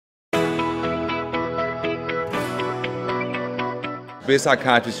be a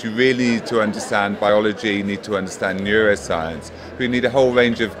psychiatrist, you really need to understand biology, you need to understand neuroscience, but you need a whole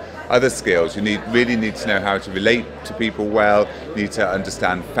range of other skills. You really need to know how to relate to people well, you need to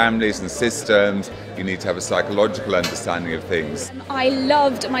understand families and systems, you need to have a psychological understanding of things. I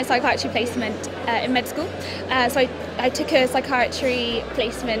loved my psychiatry placement in med school, so I took a psychiatry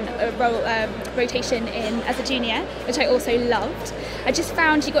placement rotation in as a junior, which I also loved. I just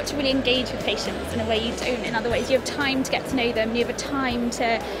found you got to really engage with patients in a way you don't in other ways. You have time to get to know them, you have a time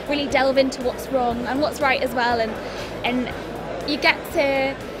to really delve into what's wrong and what's right as well, and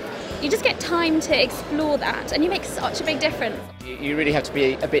you just get time to explore that, and you make such a big difference. You really have to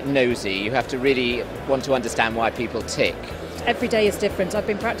be a bit nosy. You have to really want to understand why people tick. Every day is different. I've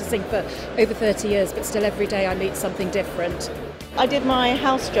been practicing for over 30 years, but still every day I meet something different. I did my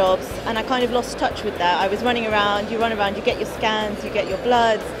house jobs and I kind of lost touch with that. I was running around, you run around, you get your scans, you get your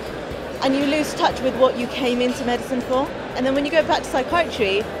bloods, and you lose touch with what you came into medicine for. And then when you go back to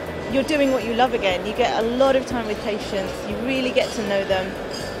psychiatry, you're doing what you love again. You get a lot of time with patients, you really get to know them.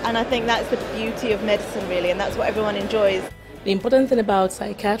 And I think that's the beauty of medicine really, and that's what everyone enjoys. The important thing about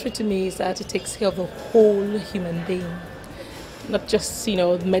psychiatry to me is that it takes care of the whole human being. Not just,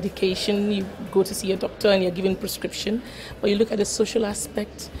 medication, you go to see a doctor and you're given prescription, but you look at the social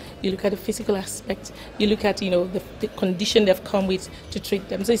aspect, you look at the physical aspect, you look at, the condition they've come with to treat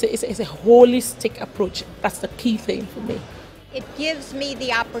them. So it's a holistic approach. That's the key thing for me. It gives me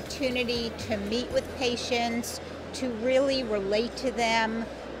the opportunity to meet with patients, to really relate to them,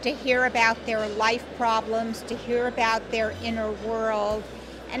 to hear about their life problems, to hear about their inner world.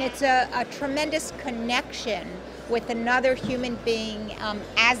 And it's a tremendous connection with another human being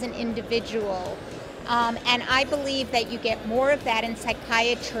as an individual. And I believe that you get more of that in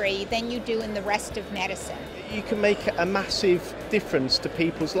psychiatry than you do in the rest of medicine. You can make a massive difference to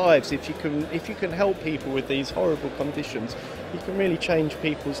people's lives if you can help people with these horrible conditions. You can really change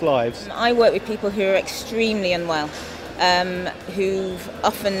people's lives. I work with people who are extremely unwell, who've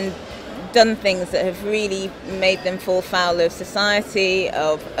often done things that have really made them fall foul of society,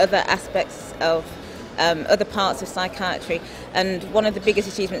 of other aspects of other parts of psychiatry. And one of the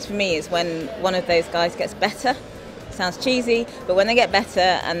biggest achievements for me is when one of those guys gets better. Sounds cheesy, but when they get better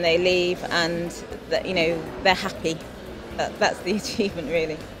and they leave and they're happy, that's the achievement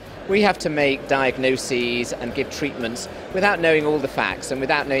really. We have to make diagnoses and give treatments without knowing all the facts and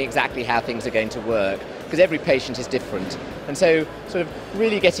without knowing exactly how things are going to work, because every patient is different. And so sort of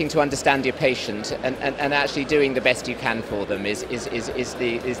really getting to understand your patient and actually doing the best you can for them is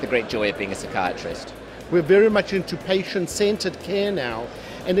the great joy of being a psychiatrist. We're very much into patient-centered care now,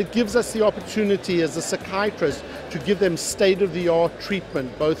 and it gives us the opportunity as a psychiatrist to give them state-of-the-art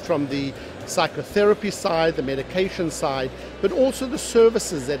treatment, both from the psychotherapy side, the medication side, but also the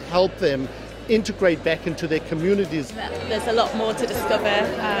services that help them integrate back into their communities. There's a lot more to discover,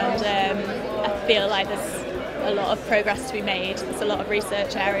 and I feel like there's a lot of progress to be made. There's a lot of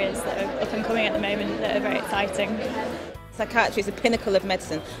research areas that are up and coming at the moment that are very exciting. Psychiatry is the pinnacle of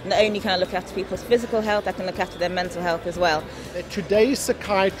medicine. Not only can I look after people's physical health, I can look after their mental health as well. Today's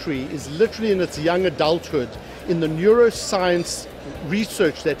psychiatry is literally in its young adulthood in the neuroscience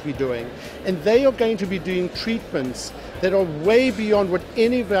research that we're doing, and they are going to be doing treatments that are way beyond what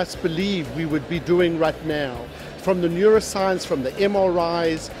any of us believe we would be doing right now. From the neuroscience, from the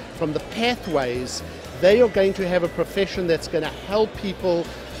MRIs, from the pathways, they are going to have a profession that's going to help people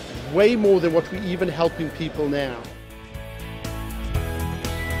way more than what we're even helping people now.